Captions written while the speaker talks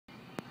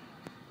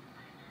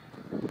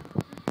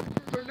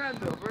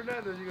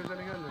Fernando, she goes,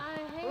 Alejandro. I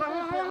hate this.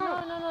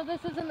 No,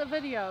 this isn't the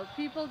video.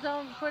 People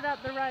don't put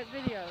up the right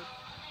videos.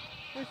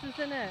 This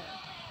isn't it.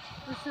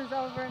 This is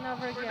over and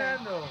over again.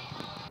 Fernando.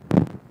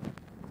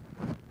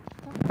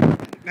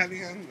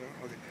 Alejandro.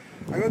 Okay.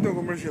 I go to a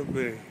commercial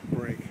break.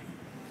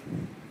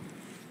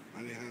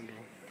 Alejandro.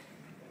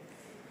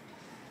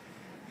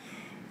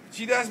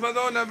 She does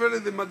Madonna better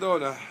than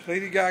Madonna.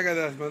 Lady Gaga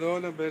does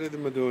Madonna better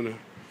than Madonna.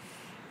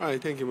 All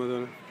right, thank you,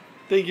 Madonna.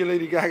 Thank you,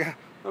 Lady Gaga.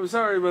 I'm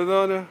sorry,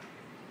 Madonna.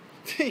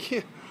 Thank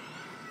you.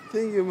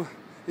 Thank you.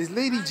 It's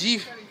Lady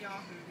G.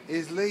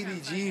 It's Lady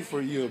G for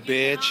you,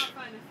 bitch.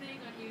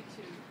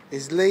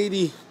 It's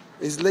Lady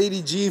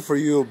G for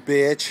you,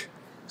 bitch.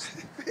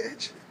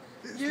 Bitch.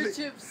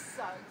 YouTube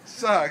sucks.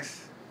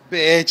 Sucks,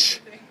 bitch.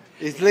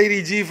 It's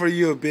Lady G for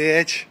you,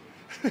 bitch.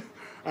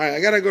 Alright, I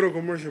gotta go to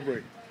commercial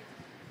break.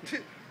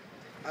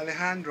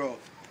 Alejandro,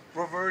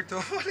 Roberto,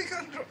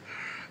 Alejandro.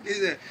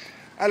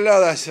 I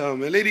love that song,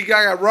 man. Lady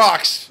Gaga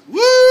rocks.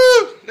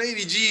 Woo!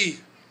 Lady G.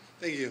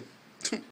 Thank you.